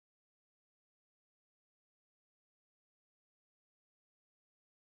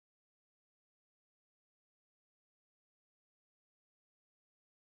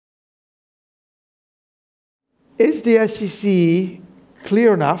Is the SEC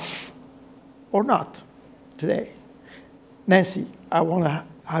clear enough or not today? Nancy, I want to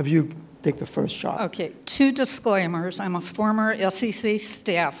have you take the first shot. Okay, 2 disclaimers. I'm a former SEC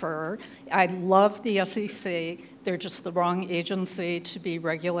staffer. I love the SEC. They're just the wrong agency to be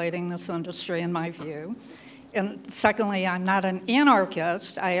regulating this industry, in my view. And secondly, I'm not an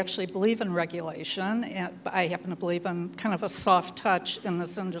anarchist. I actually believe in regulation. And I happen to believe in kind of a soft touch in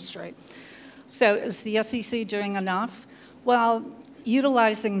this industry. So is the SEC doing enough? Well,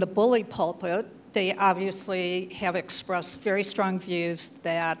 utilizing the bully pulpit, they obviously have expressed very strong views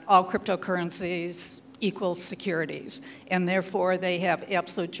that all cryptocurrencies equal securities, and therefore they have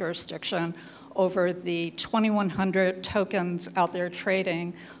absolute jurisdiction over the 2,100 tokens out there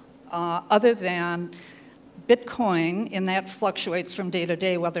trading, other than Bitcoin, and that fluctuates from day to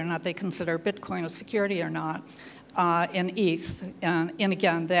day whether or not they consider Bitcoin a security or not, and ETH, and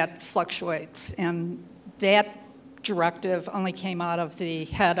again, that fluctuates. And that directive only came out of the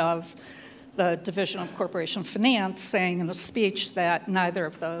head of the Division of Corporation Finance saying in a speech that neither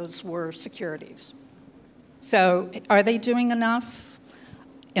of those were securities. So are they doing enough?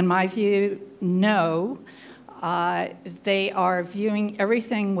 In my view, no. They are viewing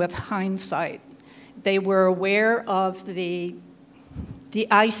everything with hindsight. They were aware of the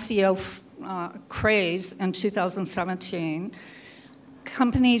ICO craze in 2017.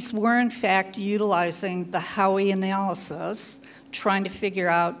 Companies were, in fact, utilizing the Howey analysis, trying to figure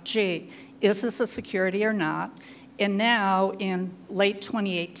out, gee, is this a security or not? And now, in late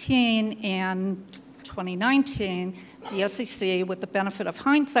 2018 and 2019, the SEC, with the benefit of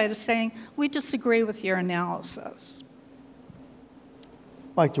hindsight, is saying, we disagree with your analysis.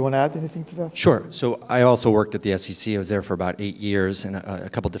 Mike, do you want to add anything to that? Sure. So I also worked at the SEC. I was there for about 8 years in a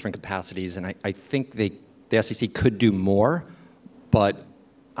couple different capacities, and I think the SEC could do more, but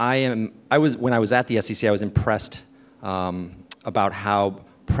when I was at the SEC, I was impressed about how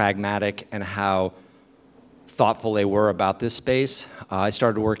pragmatic and how thoughtful they were about this space. I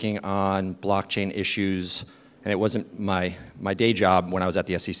started working on blockchain issues, and it wasn't my day job when I was at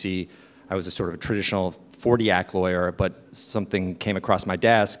the SEC. I was a sort of a traditional 40 Act lawyer, but something came across my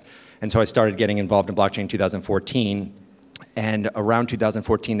desk, and so I started getting involved in blockchain in 2014. And around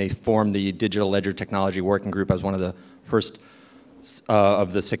 2014, they formed the Digital Ledger Technology Working Group. I was one of the first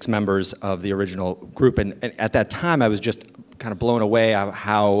of the 6 members of the original group, and at that time, I was just kind of blown away at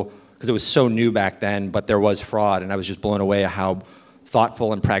how, because it was so new back then, but there was fraud, and I was just blown away at how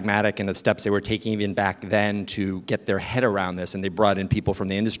thoughtful and pragmatic in the steps they were taking even back then to get their head around this. And they brought in people from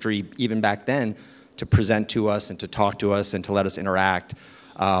the industry even back then to present to us and to talk to us and to let us interact.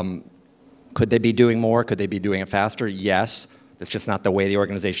 Could they be doing more? Could they be doing it faster? Yes. That's just not the way the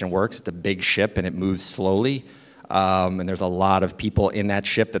organization works. It's a big ship and it moves slowly. And there's a lot of people in that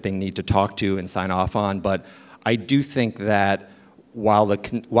ship that they need to talk to and sign off on. But I do think that while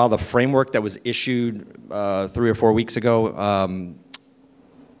the framework that was issued 3 or 4 weeks ago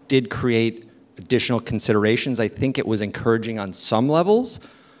did create additional considerations, I think it was encouraging on some levels.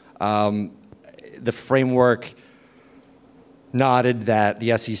 The framework nodded that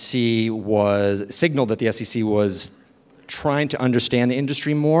the SEC signaled that the SEC was trying to understand the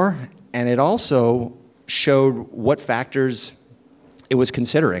industry more, and it also showed what factors it was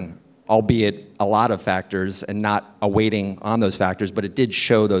considering, albeit a lot of factors and not awaiting on those factors, but it did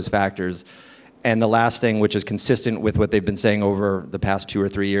show those factors. And the last thing, which is consistent with what they've been saying over the past 2 or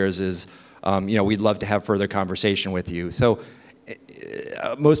 3 years, is, we'd love to have further conversation with you. So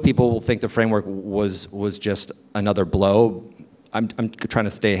most people will think the framework was just another blow. I'm trying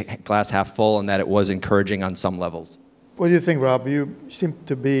to stay glass half full and that it was encouraging on some levels. What do you think, Rob? You seem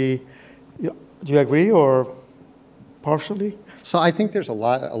to be, do you agree or partially? So I think there's a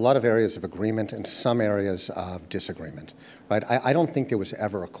lot of areas of agreement and some areas of disagreement, right? I don't think there was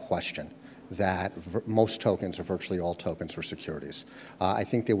ever a question that most tokens or virtually all tokens were securities. I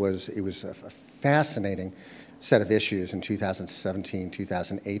think it was a fascinating set of issues in 2017,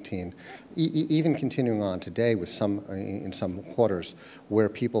 2018, even continuing on today with in some quarters where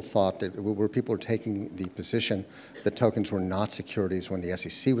people were taking the position that tokens were not securities when the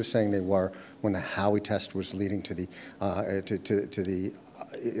SEC was saying they were, when the Howey test was leading to the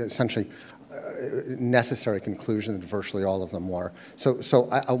essentially necessary conclusion that virtually all of them were. So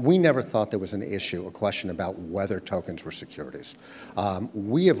we never thought there was an issue, a question about whether tokens were securities.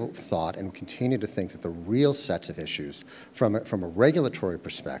 We have thought and continue to think that the real sets of issues from a regulatory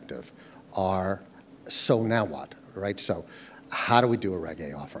perspective are, so now what, right? So how do we do a Reg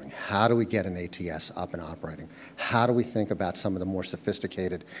A offering? How do we get an ATS up and operating? How do we think about some of the more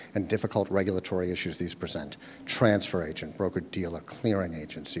sophisticated and difficult regulatory issues these present? Transfer agent, broker-dealer, clearing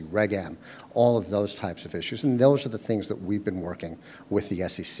agency, Reg M, all of those types of issues. And those are the things that we've been working with the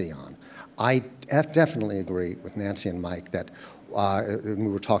SEC on. I definitely agree with Nancy and Mike that, and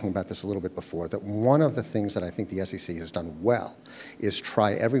we were talking about this a little bit before, that one of the things that I think the SEC has done well is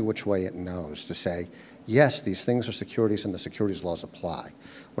try every which way it knows to say, yes, these things are securities and the securities laws apply.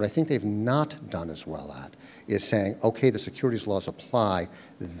 What I think they've not done as well at is saying, okay, the securities laws apply,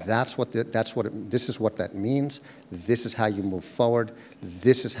 this is what that means, this is how you move forward,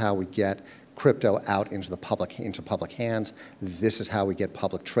 this is how we get crypto out into public hands, this is how we get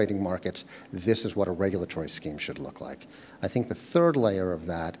public trading markets, this is what a regulatory scheme should look like. I think the third layer of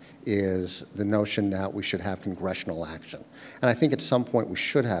that is the notion that we should have congressional action. And I think at some point we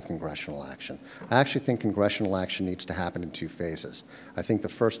should have congressional action. I actually think congressional action needs to happen in two phases. I think the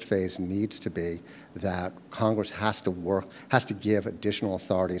first phase needs to be that Congress has to give additional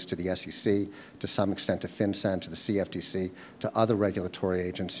authorities to the SEC, to some extent to FinCEN, to the CFTC, to other regulatory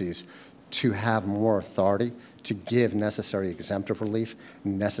agencies, to have more authority to give necessary exemptive relief,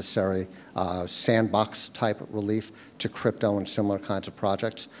 necessary sandbox-type relief to crypto and similar kinds of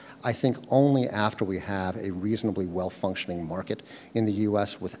projects. I think only after we have a reasonably well-functioning market in the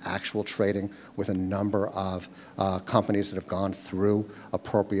U.S. with actual trading, with a number of companies that have gone through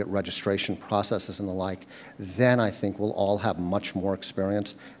appropriate registration processes and the like, then I think we'll all have much more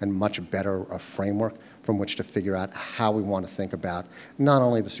experience and much better framework from which to figure out how we want to think about not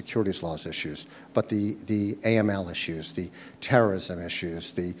only the securities laws issues, but the AML issues, the terrorism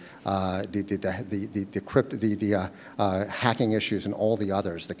issues, the hacking issues, and all the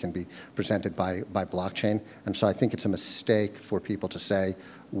others that can be presented by blockchain. And so I think it's a mistake for people to say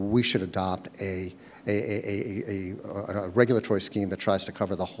we should adopt a regulatory scheme that tries to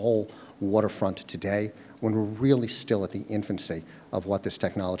cover the whole waterfront today, when we're really still at the infancy of what this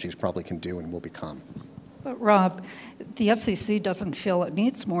technology probably can do and will become. But Rob, the SEC doesn't feel it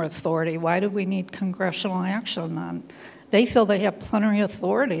needs more authority. Why do we need congressional action then? They feel they have plenty of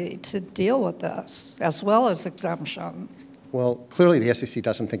authority to deal with this, as well as exemptions. Well, clearly the SEC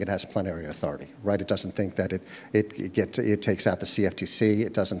doesn't think it has plenary authority, right? It doesn't think that it takes out the CFTC.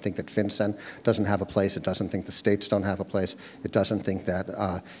 It doesn't think that FinCEN doesn't have a place. It doesn't think the states don't have a place. It doesn't think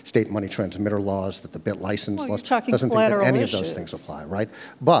that state money transmitter laws, that the bit license laws, doesn't think that any of those things apply, right?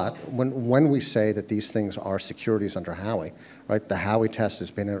 But when we say that these things are securities under Howey, right? The Howey test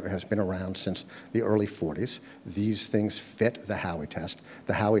has been around since the early 40s. These things fit the Howey test.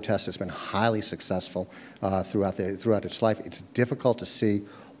 The Howey test has been highly successful throughout its life. It's difficult to see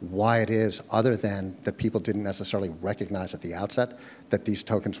why it is, other than that people didn't necessarily recognize at the outset that these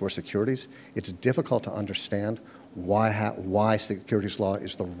tokens were securities. It's difficult to understand why securities law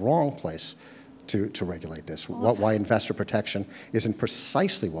is the wrong place to regulate this, why investor protection isn't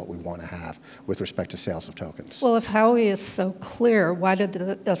precisely what we want to have with respect to sales of tokens. Well, if Howey is so clear, why did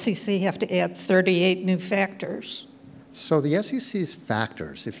the SEC have to add 38 new factors? So the SEC's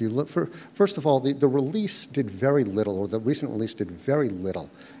factors, if you look first of all, the release did very little, or the recent release did very little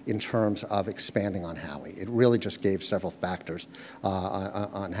in terms of expanding on Howey. It really just gave several factors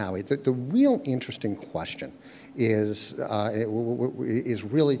on Howey. The real interesting question is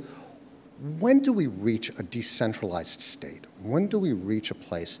really, when do we reach a decentralized state? When do we reach a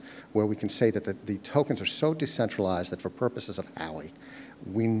place where we can say that the tokens are so decentralized that for purposes of Howey,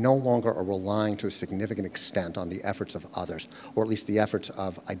 we no longer are relying to a significant extent on the efforts of others, or at least the efforts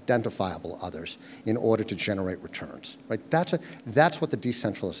of identifiable others, in order to generate returns, right? That's what the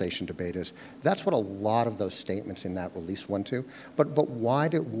decentralization debate is. That's what a lot of those statements in that release went to. But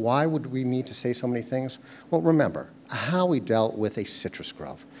why would we need to say so many things? Well, remember, Howey dealt with a citrus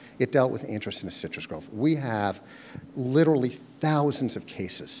grove. It dealt with interest in a citrus grove. We have literally thousands of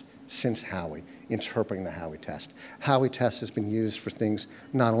cases since Howey interpreting the Howey test. Howey test has been used for things,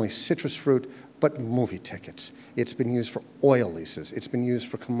 not only citrus fruit, but movie tickets. It's been used for oil leases. It's been used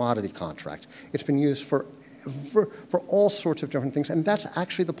for commodity contracts. It's been used for all sorts of different things. And that's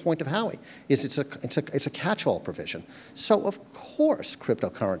actually the point of Howey, is it's a catch-all provision. So of course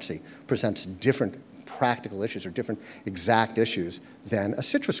cryptocurrency presents different practical issues or different exact issues than a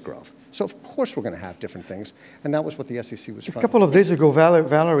citrus grove. So of course we're going to have different things, and that was what the SEC was trying to do. A couple of days ago,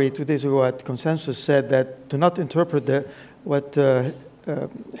 Valerie, 2 days ago at Consensus, said that to not interpret what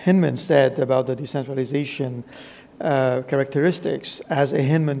Hinman said about the decentralization characteristics as a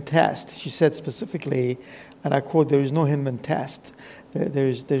Hinman test. She said specifically, and I quote, "There is no Hinman test.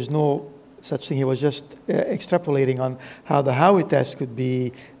 There's no such thing." He was just extrapolating on how the Howey test could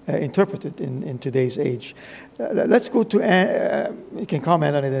be interpreted in today's age. Let's go to, you can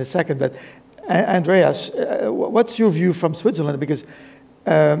comment on it in a second, but Andreas, what's your view from Switzerland? Because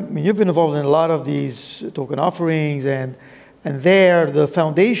you've been involved in a lot of these token offerings, and there the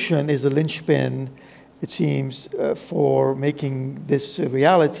foundation is the linchpin, it seems, for making this a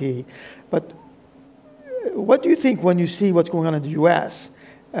reality. But what do you think when you see what's going on in the US?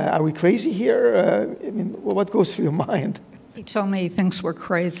 Are we crazy here? What goes through your mind? He told me he thinks we're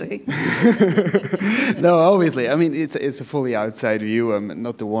crazy. No, obviously. It's a fully outside view. I'm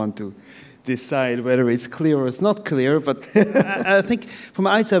not the one to decide whether it's clear or it's not clear, but I think from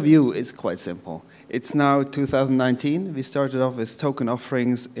an outside view, it's quite simple. It's now 2019. We started off with token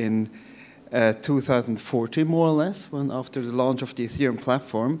offerings in 2014, more or less, when after the launch of the Ethereum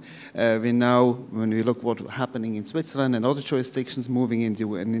platform. We now, when we look what's happening in Switzerland and other jurisdictions, moving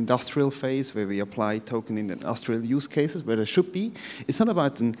into an industrial phase where we apply token in industrial use cases where there should be. It's not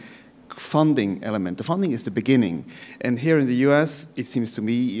about an funding element. The funding is the beginning. And here in the US, it seems to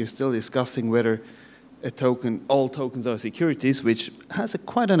me, you're still discussing whether a token, all tokens are securities, which has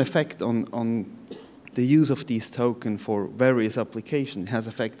quite an effect on the use of these tokens for various applications. It has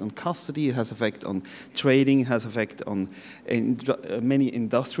effect on custody, it has effect on trading, it has effect on many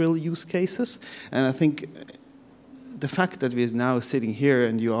industrial use cases. And I think the fact that we're now sitting here,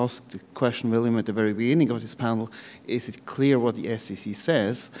 and you asked the question, William, at the very beginning of this panel, is it clear what the SEC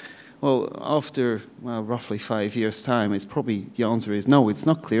says? Well, after roughly 5 years' time, it's probably the answer is no, it's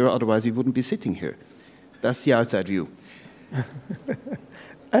not clear, otherwise we wouldn't be sitting here. That's the outside view.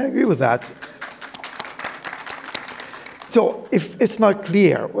 I agree with that. So if it's not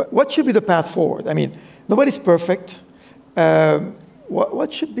clear, what should be the path forward? Nobody's perfect.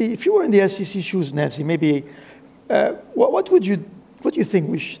 What should be, if you were in the SEC shoes, Nancy, maybe, what do you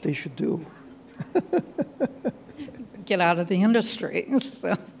think they should do? Get out of the industry.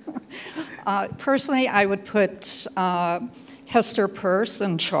 So, personally, I would put Hester Peirce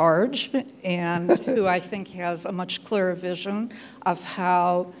in charge, and who I think has a much clearer vision of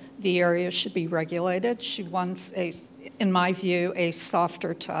how the area should be regulated. She wants, in my view, a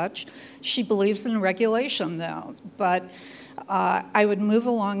softer touch. She believes in regulation, though, but I would move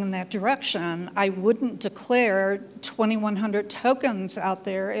along in that direction. I wouldn't declare 2,100 tokens out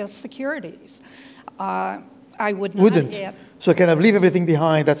there as securities. I would not. Wouldn't. So kind of leave everything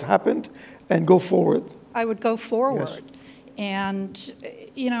behind that's happened and go forward. I would go forward. Yes. And,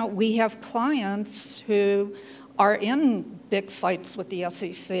 we have clients who are in big fights with the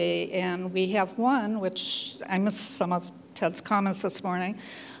SEC, and we have one, which I missed some of Ted's comments this morning.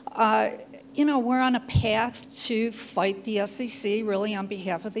 We're on a path to fight the SEC really on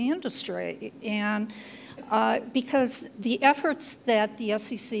behalf of the industry. And because the efforts that the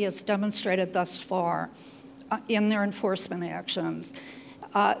SEC has demonstrated thus far in their enforcement actions,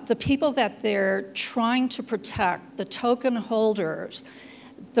 the people that they're trying to protect, the token holders,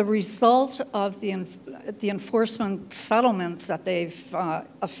 the result of the enforcement settlements that they've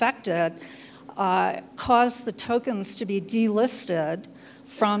affected caused the tokens to be delisted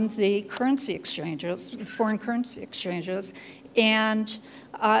from the currency exchanges, foreign currency exchanges, and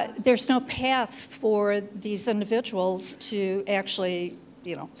there's no path for these individuals to actually,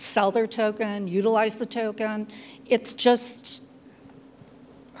 sell their token, utilize the token. It's just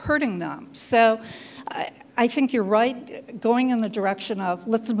hurting them. So I think you're right, going in the direction of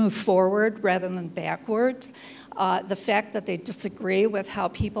let's move forward rather than backwards. The fact that they disagree with how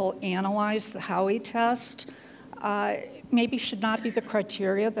people analyze the Howey test maybe should not be the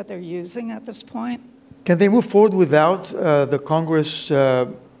criteria that they're using at this point. Can they move forward without the Congress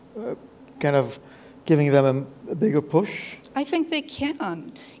kind of giving them a bigger push? I think they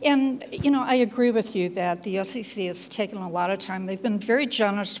can. And, I agree with you that the SEC has taken a lot of time. They've been very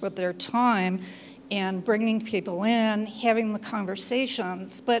generous with their time and bringing people in, having the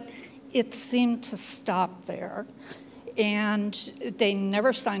conversations, but it seemed to stop there. And they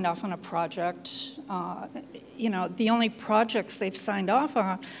never signed off on a project. The only projects they've signed off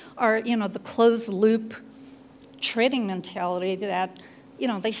on are, the closed loop trading mentality that,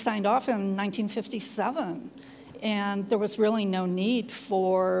 they signed off in 1957. And there was really no need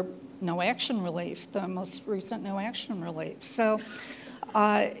for no action relief, the most recent no action relief. So,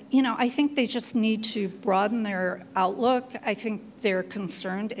 I think they just need to broaden their outlook. I think they're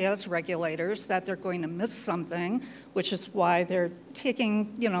concerned as regulators that they're going to miss something, which is why they're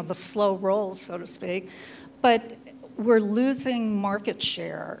taking, the slow roll, so to speak. But we're losing market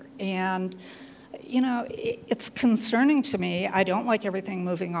share. And, it's concerning to me. I don't like everything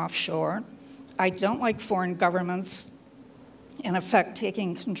moving offshore. I don't like foreign governments, in effect,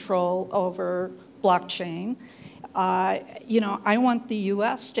 taking control over blockchain. I want the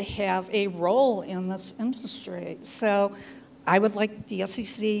U.S. to have a role in this industry. So I would like the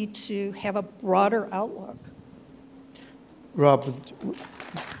SEC to have a broader outlook. Rob.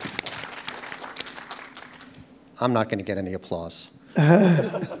 I'm not going to get any applause.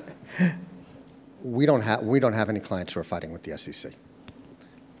 We don't have any clients who are fighting with the SEC.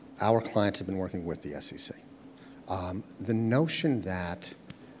 Our clients have been working with the SEC. The notion that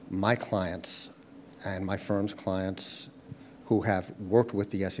my clients and my firm's clients who have worked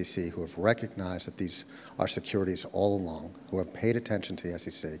with the SEC, who have recognized that these are securities all along, who have paid attention to the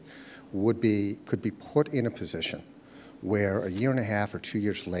SEC, could be put in a position where a year and a half or 2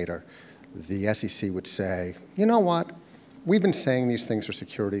 years later, the SEC would say, you know what? We've been saying these things are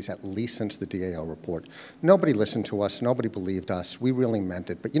securities at least since the DAO report. Nobody listened to us. Nobody believed us. We really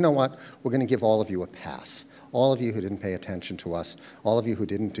meant it. But you know what? We're going to give all of you a pass. All of you who didn't pay attention to us, all of you who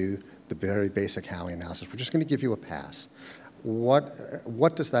didn't do the very basic Howey analysis, we're just going to give you a pass.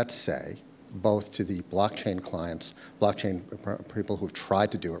 What does that say, both to the blockchain clients, blockchain people who've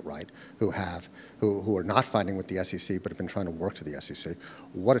tried to do it right, who are not fighting with the SEC but have been trying to work to the SEC?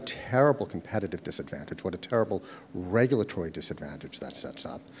 What a terrible competitive disadvantage, what a terrible regulatory disadvantage that sets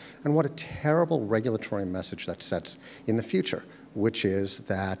up, and what a terrible regulatory message that sets in the future, which is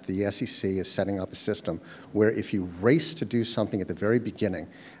that the SEC is setting up a system where if you race to do something at the very beginning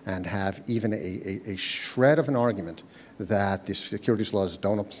and have even a shred of an argument that the securities laws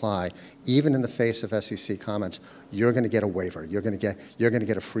don't apply, even in the face of SEC comments, you're going to get a waiver. You're going to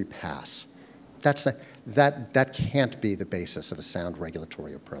get a free pass. That can't be the basis of a sound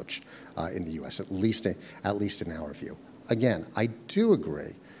regulatory approach in the U.S., at least in our view. Again, I do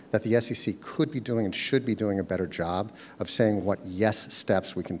agree that the SEC could be doing and should be doing a better job of saying what yes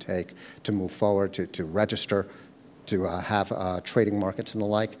steps we can take to move forward, to register, to have trading markets and the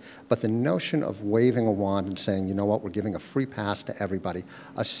like. But the notion of waving a wand and saying, you know what, we're giving a free pass to everybody,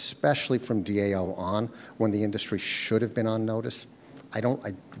 especially from DAO on, when the industry should have been on notice,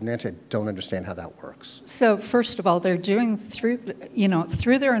 Nancy, I don't understand how that works. So first of all, they're doing through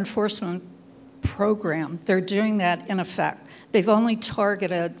their enforcement program, they're doing that in effect. They've only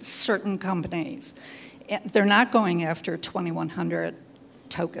targeted certain companies. They're not going after 2,100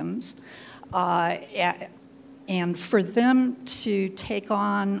 tokens. And for them to take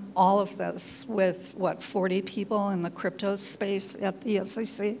on all of this with, 40 people in the crypto space at the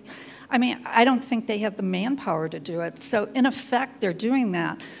SEC, I mean, I don't think they have the manpower to do it. So in effect, they're doing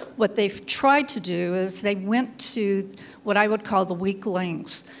that. What they've tried to do is they went to what I would call the weak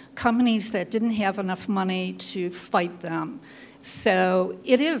links, companies that didn't have enough money to fight them. So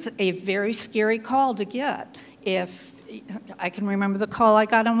it is a very scary call to get. If I can remember the call I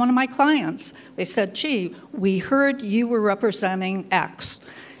got on one of my clients. They said, gee, we heard you were representing X.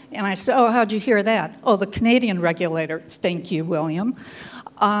 And I said, oh, how'd you hear that? Oh, the Canadian regulator. Thank you, William.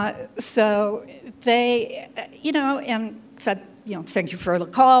 So they, and said, thank you for the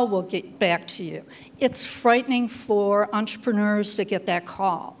call. We'll get back to you. It's frightening for entrepreneurs to get that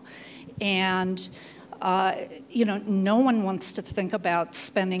call. And no one wants to think about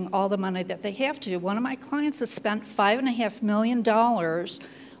spending all the money that they have to. One of my clients has spent $5.5 million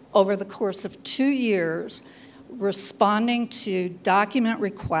over the course of 2 years responding to document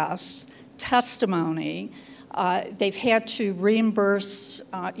requests, testimony. They've had to reimburse,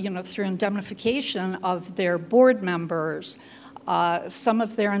 through indemnification of their board members, some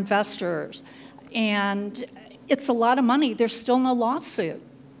of their investors. And it's a lot of money. There's still no lawsuit.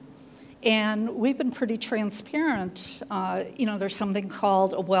 And we've been pretty transparent. There's something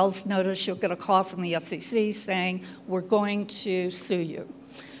called a Wells notice. You'll get a call from the SEC saying, we're going to sue you.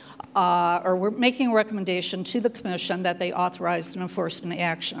 Or we're making a recommendation to the commission that they authorize an enforcement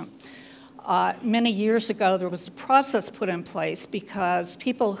action. Many years ago, there was a process put in place because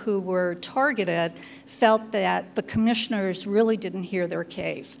people who were targeted felt that the commissioners really didn't hear their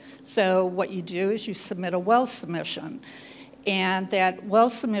case. So what you do is you submit a Wells submission. And that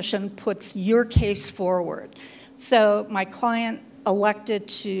Wells submission puts your case forward. So my client elected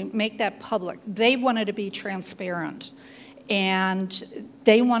to make that public. They wanted to be transparent. And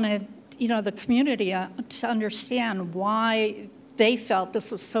they wanted, the community to understand why they felt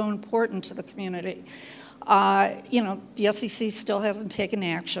this was so important to the community. The SEC still hasn't taken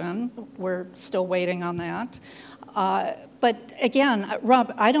action. We're still waiting on that. But again,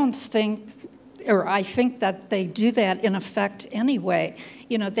 Rob, I think that they do that in effect anyway.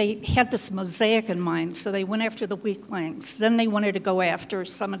 They had this mosaic in mind, so they went after the weak links. Then they wanted to go after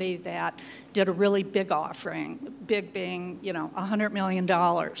somebody that did a really big offering, big being, $100 million.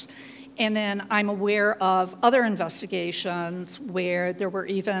 And then I'm aware of other investigations where there were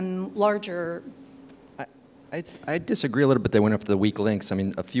even larger. I disagree a little bit. They went after the weak links. I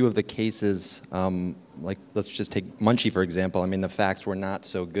mean, a few of the cases, like let's just take Munchie, for example. I mean, the facts were not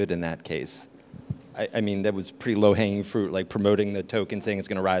so good in that case. I mean, that was pretty low-hanging fruit, like promoting the token, saying it's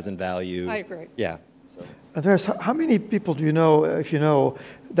going to rise in value. I agree. Yeah. So. Andreas, how many people do you know, if you know,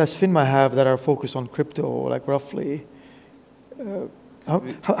 does FINMA have that are focused on crypto, like roughly?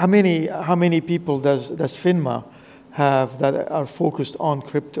 How many people does FINMA have that are focused on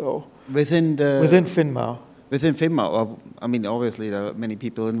crypto? Within FINMA? Within FINMA, well, I mean, obviously there are many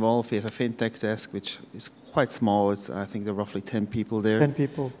people involved. We have a fintech desk, which is quite small. I think there are roughly 10 people there. 10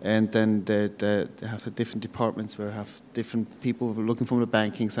 people. And then they have the different departments where have different people looking from the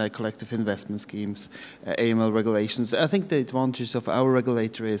banking side, collective investment schemes, AML regulations. I think the advantage of our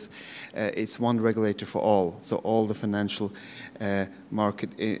regulator is it's one regulator for all. So all the financial market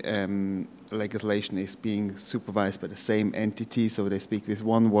legislation is being supervised by the same entity, so they speak with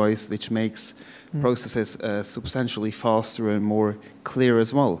one voice, which makes processes substantially faster and more clear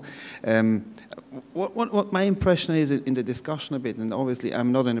as well. What my impression is in the discussion a bit, and obviously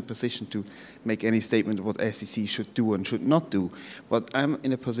I'm not in a position to make any statement of what SEC should do and should not do, but I'm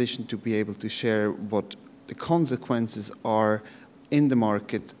in a position to be able to share what the consequences are in the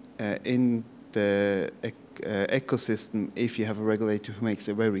market, in the ecosystem, if you have a regulator who makes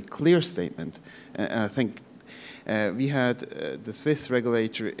a very clear statement. And I think we had the Swiss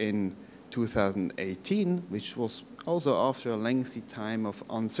regulator in 2018, which was also after a lengthy time of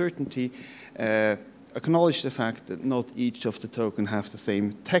uncertainty, acknowledge the fact that not each of the tokens have the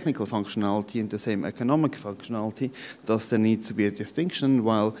same technical functionality and the same economic functionality. Thus, there needs to be a distinction.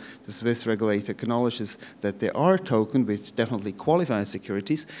 While the Swiss regulator acknowledges that there are tokens which definitely qualify as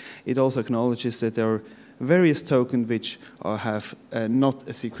securities, it also acknowledges that there are various tokens which have not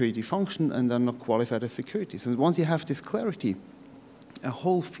a security function and are not qualified as securities. And once you have this clarity, a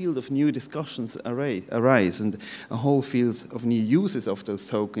whole field of new discussions arise, and a whole field of new uses of those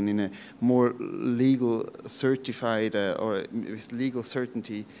tokens in a more legal certified or with legal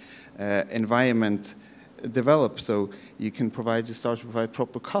certainty environment develop. So you can start to provide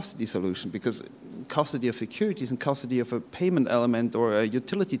proper custody solution, because custody of securities and custody of a payment element or a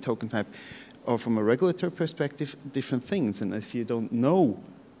utility token type are, from a regulatory perspective, different things. And if you don't know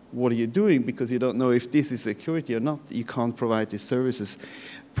what are you doing, because you don't know if this is security or not, you can't provide these services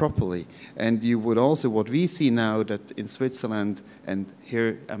properly. And you would also, what we see now that in Switzerland, and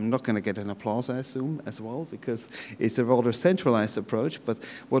here I'm not going to get an applause, I assume, as well, because it's a rather centralized approach, but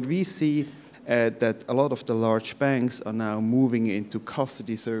what we see that a lot of the large banks are now moving into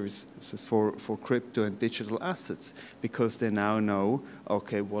custody services for crypto and digital assets, because they now know,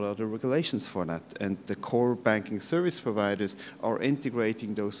 okay, what are the regulations for that? And the core banking service providers are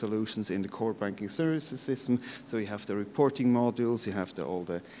integrating those solutions in the core banking services system. So you have the reporting modules, you have all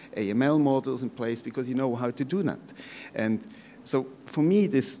the AML modules in place, because you know how to do that. And so for me,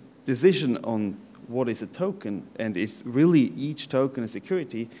 this decision on what is a token, and is really each token a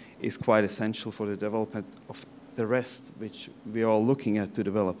security, is quite essential for the development of the rest, which we are all looking at to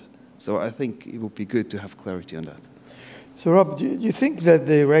develop. So I think it would be good to have clarity on that. So Rob, do you think that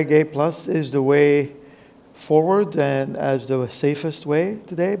the Reg A Plus is the way forward and as the safest way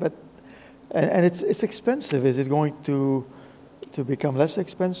today? And it's expensive. Is it going to become less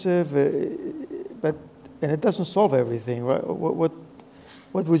expensive? And it doesn't solve everything, right? What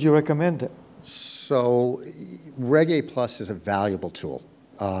would you recommend then? So Reg A Plus is a valuable tool.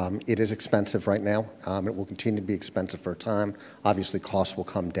 It is expensive right now. It will continue to be expensive for a time. Obviously, costs will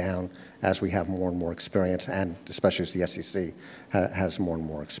come down as we have more and more experience, and especially as the SEC has more and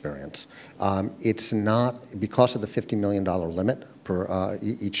more experience. It's not, because of the $50 million limit per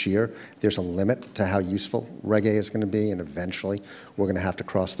each year, there's a limit to how useful Reg A is going to be, and eventually we're going to have to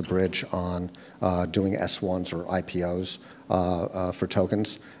cross the bridge on doing S1s or IPOs for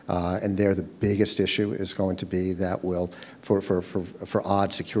tokens. And there, the biggest issue is going to be that for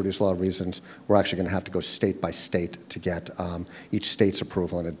odd securities law reasons, we're actually going to have to go state by state to get each state's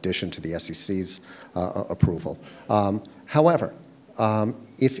approval in addition to the SEC's approval. However,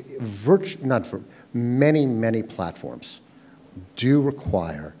 many platforms do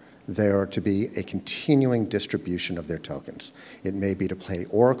require there to be a continuing distribution of their tokens. It may be to pay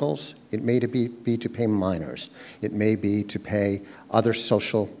oracles, it may be to pay miners, it may be to pay other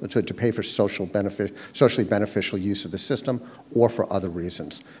to pay for socially beneficial use of the system, or for other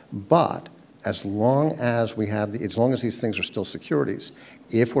reasons. But as long as these things are still securities,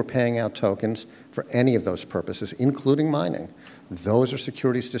 if we're paying out tokens for any of those purposes, including mining, those are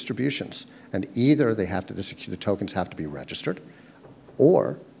securities distributions. And either the tokens have to be registered,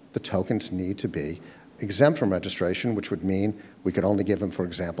 or the tokens need to be exempt from registration, which would mean we could only give them, for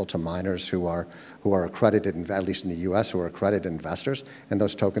example, to miners who are accredited, at least in the U.S., who are accredited investors, and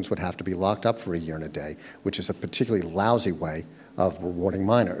those tokens would have to be locked up for a year and a day, which is a particularly lousy way of rewarding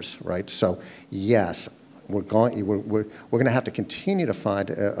miners, right? So yes, we're going to have to continue to find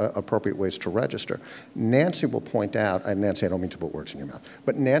appropriate ways to register. Nancy will point out, and Nancy, I don't mean to put words in your mouth,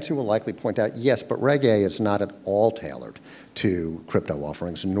 but Nancy will likely point out, yes, but Reg A is not at all tailored to crypto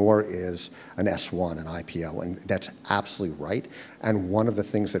offerings, nor is an S1, an IPO, and that's absolutely right. And one of the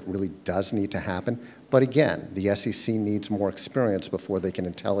things that really does need to happen, but again, the SEC needs more experience before they can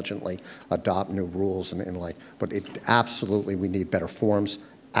intelligently adopt new rules but absolutely we need better forms.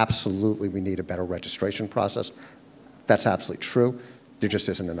 Absolutely, we need a better registration process. That's absolutely true. There just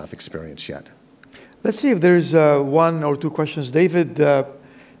isn't enough experience yet. Let's see if there's one or two questions. David,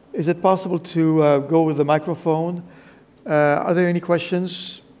 is it possible to go with the microphone? Are there any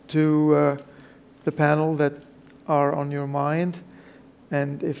questions to the panel that are on your mind?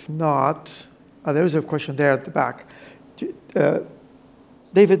 And if not, there is a question there at the back.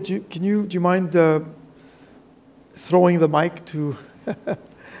 David, do you mind throwing the mic to...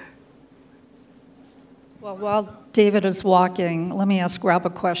 Well, while David is walking, let me ask Rob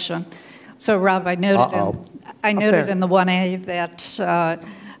a question. So, Rob, I noted in the 1A that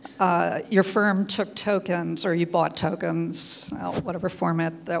your firm took tokens, or you bought tokens, whatever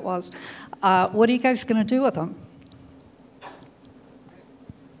format that was. What are you guys going to do with them?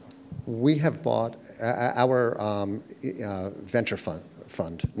 We have bought our venture fund,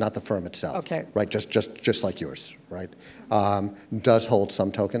 not the firm itself. Okay. Right, just like yours, right? Does hold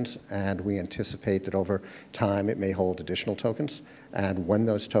some tokens, and we anticipate that over time it may hold additional tokens. And when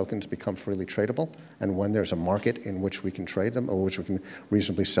those tokens become freely tradable, and when there's a market in which we can trade them, or which we can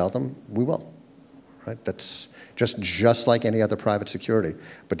reasonably sell them, we will. Right? That's just like any other private security.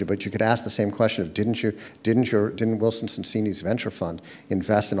 But you could ask the same question of didn't Wilson Sonsini's venture fund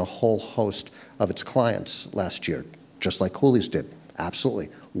invest in a whole host of its clients last year, just like Cooley's did? Absolutely.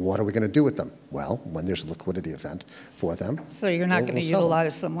 What are we going to do with them? Well, when there's a liquidity event for them. So you're not going to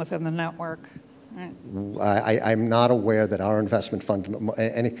utilize them within the network? Right. I'm not aware that our investment fund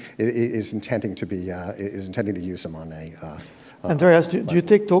is intending to use them on a. Andreas, do you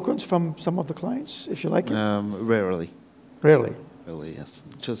take tokens from some of the clients, if you like it? Rarely. Rarely? Rarely, yes.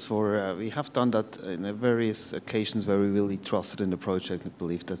 Just for, we have done that in various occasions where we really trusted in the project and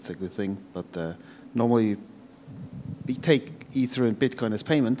believe that's a good thing. But normally we take Ether and Bitcoin as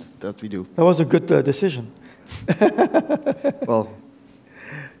payment, that we do. That was a good decision. Well.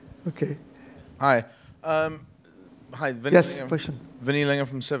 Okay. Hi. Hi, Vinny. Yes, question. Vinny Linger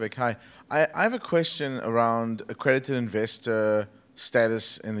from Civic. Hi. I have a question around accredited investor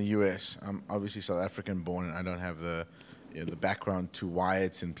status in the U.S. I'm obviously South African born, and I don't have the background to why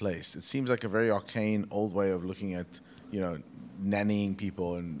it's in place. It seems like a very arcane, old way of looking at, nannying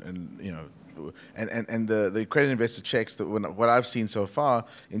people and the accredited investor checks that what I've seen so far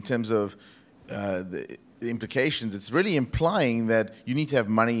in terms of the implications, it's really implying that you need to have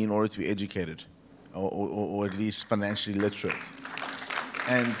money in order to be educated, or at least financially literate.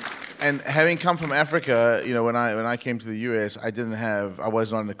 And having come from Africa, when I came to the US, I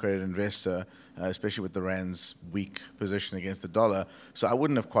was not an accredited investor, especially with the rand's weak position against the dollar. So I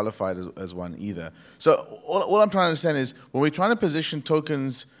wouldn't have qualified as one either. So all I'm trying to understand is when we're trying to position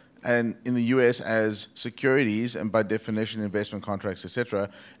tokens and in the U.S. as securities, and by definition investment contracts, etc.,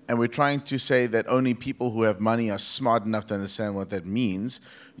 and we're trying to say that only people who have money are smart enough to understand what that means,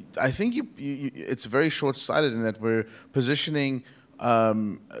 I think it's very short-sighted in that we're positioning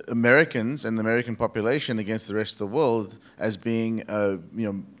Americans and the American population against the rest of the world as being,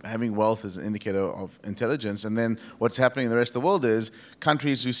 having wealth as an indicator of intelligence, and then what's happening in the rest of the world is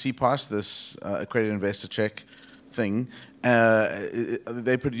countries who see past this accredited investor check thing,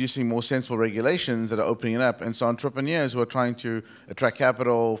 they're producing more sensible regulations that are opening it up. And so entrepreneurs who are trying to attract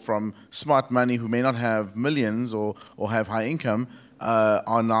capital from smart money who may not have millions or have high income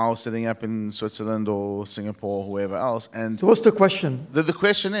are now setting up in Switzerland or Singapore or whoever else. And so what's the question? The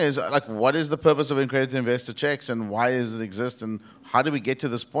question is, what is the purpose of accredited investor checks, and why does it exist, and how do we get to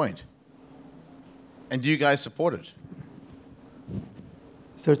this point? And do you guys support it?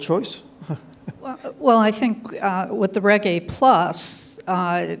 Is there a choice? Well, I think with the Reg A Plus,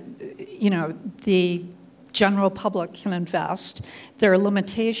 the general public can invest. There are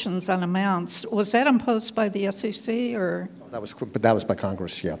limitations on amounts. Was that imposed by the SEC or? That was by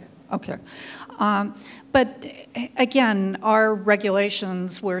Congress, yeah. Okay. But again, our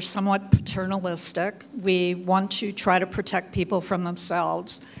regulations were somewhat paternalistic. We want to try to protect people from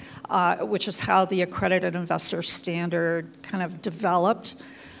themselves, which is how the accredited investor standard kind of developed.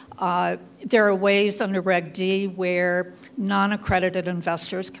 There are ways under Reg D where non-accredited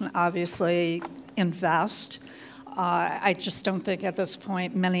investors can obviously invest. I just don't think at this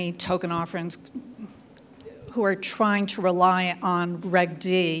point many token offerings who are trying to rely on Reg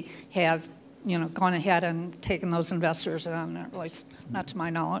D have gone ahead and taken those investors in, at least not to my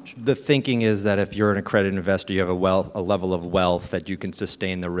knowledge. The thinking is that if you're an accredited investor, you have a level of wealth that you can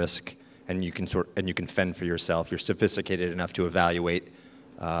sustain the risk, and you can fend for yourself. You're sophisticated enough to evaluate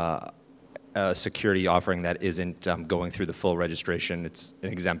a security offering that isn't going through the full registration. It's an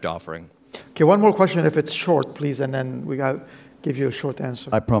exempt offering. Okay, one more question, if it's short, please, and then we got give you a short answer.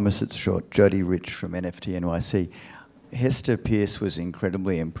 I promise it's short. Jody Rich from NFT NYC. Hester Peirce was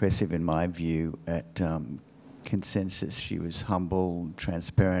incredibly impressive in my view at Consensus. She was humble,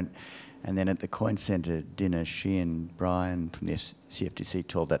 transparent, and then at the Coin Centre dinner, she and Brian from the CFTC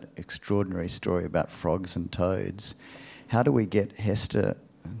told that extraordinary story about frogs and toads. How do we get Hester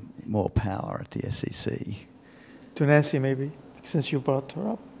more power at the SEC? To Nancy, maybe, since you brought her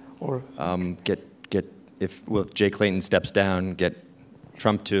up, or if Jay Clayton steps down, get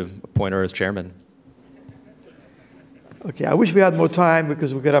Trump to appoint her as chairman. Okay, I wish we had more time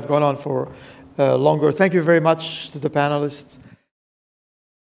because we could have gone on for longer. Thank you very much to the panelists.